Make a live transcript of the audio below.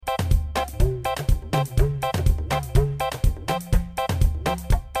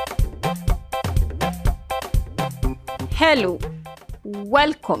Hello,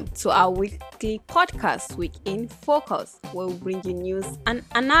 welcome to our weekly podcast, Week in Focus, where we bring you news and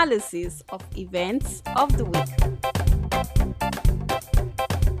analysis of events of the week.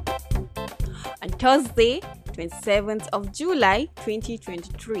 On Thursday, 27th of July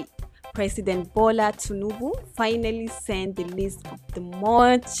 2023, President Bola Tinubu finally sent the list of the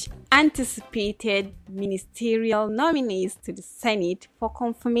much anticipated ministerial nominees to the Senate for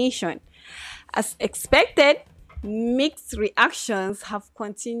confirmation. As expected, mixed reactions have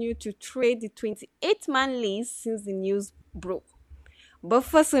continued to trade the 28-man list since the news broke. But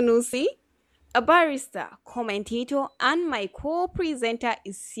for Sanusi, a barrister, commentator, and my co-presenter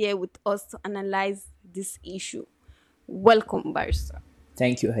is here with us to analyze this issue. Welcome, barrister.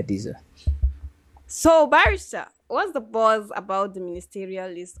 Thank you, Hadiza. So, barrister, what's the buzz about the ministerial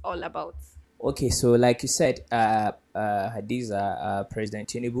list all about? Okay, so like you said, Hadiza, President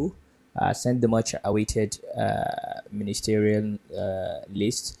Tinubu sent the much awaited ministerial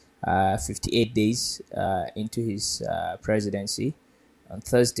list 58 days into his presidency on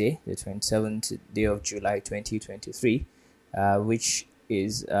Thursday, the 27th day of July 2023, which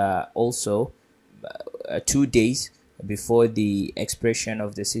is also 2 days before the expiration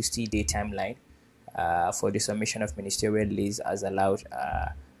of the 60-day timeline for the submission of ministerial lists as allowed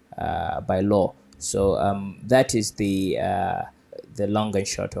by law. So that is the long and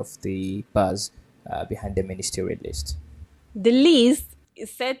short of the buzz behind the ministerial list. The list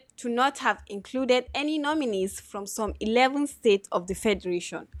is said to not have included any nominees from some 11 states of the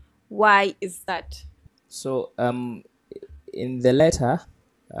Federation. Why is that? So in the letter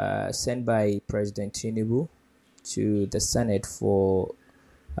sent by President Tinubu to the Senate for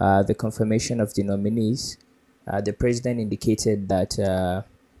the confirmation of the nominees, the president indicated that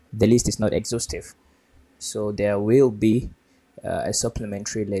the list is not exhaustive. So there will be a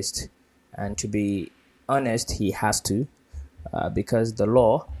supplementary list. And to be honest, he has to, because the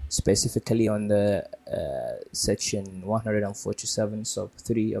law, specifically on the section 147 sub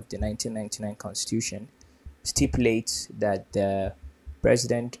 3 of the 1999 Constitution, stipulates that the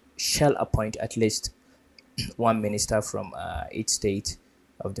president shall appoint at least one minister from each state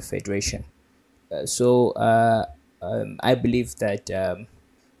of the Federation. So I believe that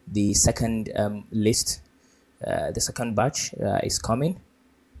the second list, the second batch is coming.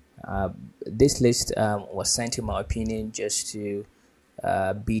 This list was sent, in my opinion, just to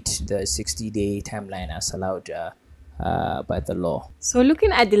beat the 60-day timeline as allowed by the law. So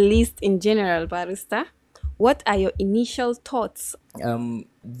looking at the list in general, barrister, what are your initial thoughts?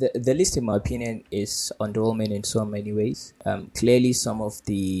 The list, in my opinion, is underwhelming in so many ways. Clearly, some of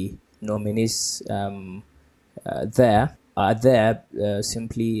the nominees there are there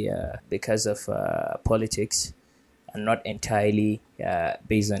simply because of politics and not entirely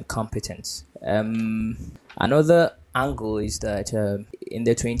based on competence. Another angle is that in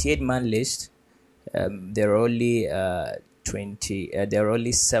the 28-man list, there are only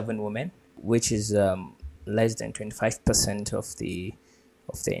 7 women, which is less than 25% of the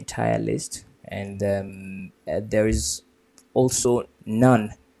entire list, and there is also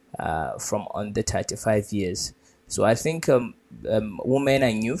none from under 35 years. So I think women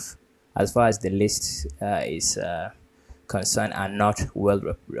and youth, as far as the list is concerned, are not well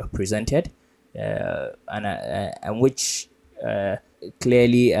represented, and which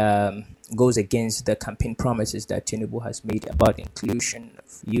clearly goes against the campaign promises that Tinubu has made about inclusion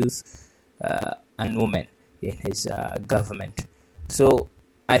of youth and women in his government. So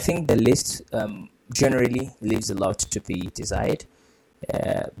I think the list generally leaves a lot to be desired,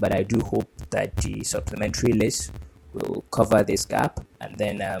 but I do hope that the supplementary list will cover this gap, and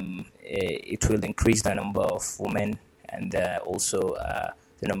then it will increase the number of women and also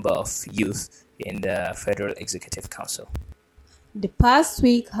the number of youth in the Federal Executive Council. The past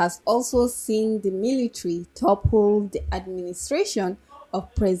week has also seen the military topple the administration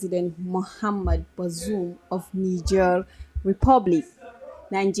of President Mohamed Bazoum of Niger Republic,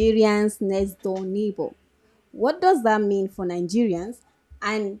 Nigerians' next door neighbor. What does that mean for Nigerians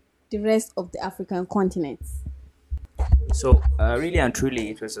and the rest of the African continent? So really and truly,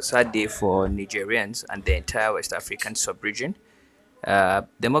 it was a sad day for Nigerians and the entire West African sub-region.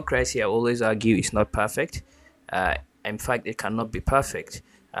 Democracy, I always argue, is not perfect. In fact, it cannot be perfect.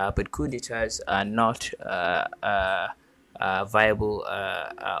 But coup d'etats are not viable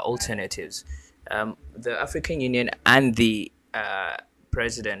alternatives. The African Union and the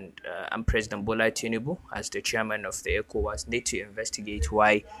President Bola Tinubu, as the chairman of the ECOWAS, need to investigate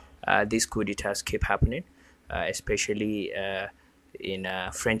why these coup d'etats keep happening, especially in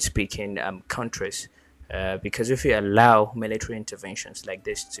French-speaking countries. Because if you allow military interventions like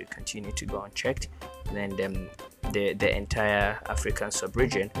this to continue to go unchecked, then the entire African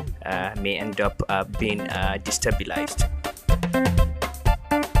sub-region may end up being destabilized.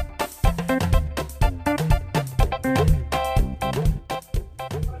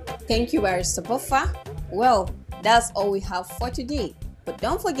 Thank you, Barrister Buffa. Well, that's all we have for today. But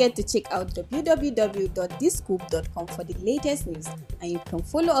don't forget to check out www.thiscoup.com for the latest news. And you can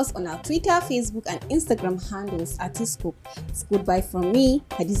follow us on our Twitter, Facebook, and Instagram handles at Thiscoup. It's goodbye from me,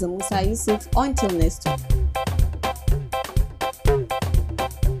 Hadiza Musa Yusuf. Until next week.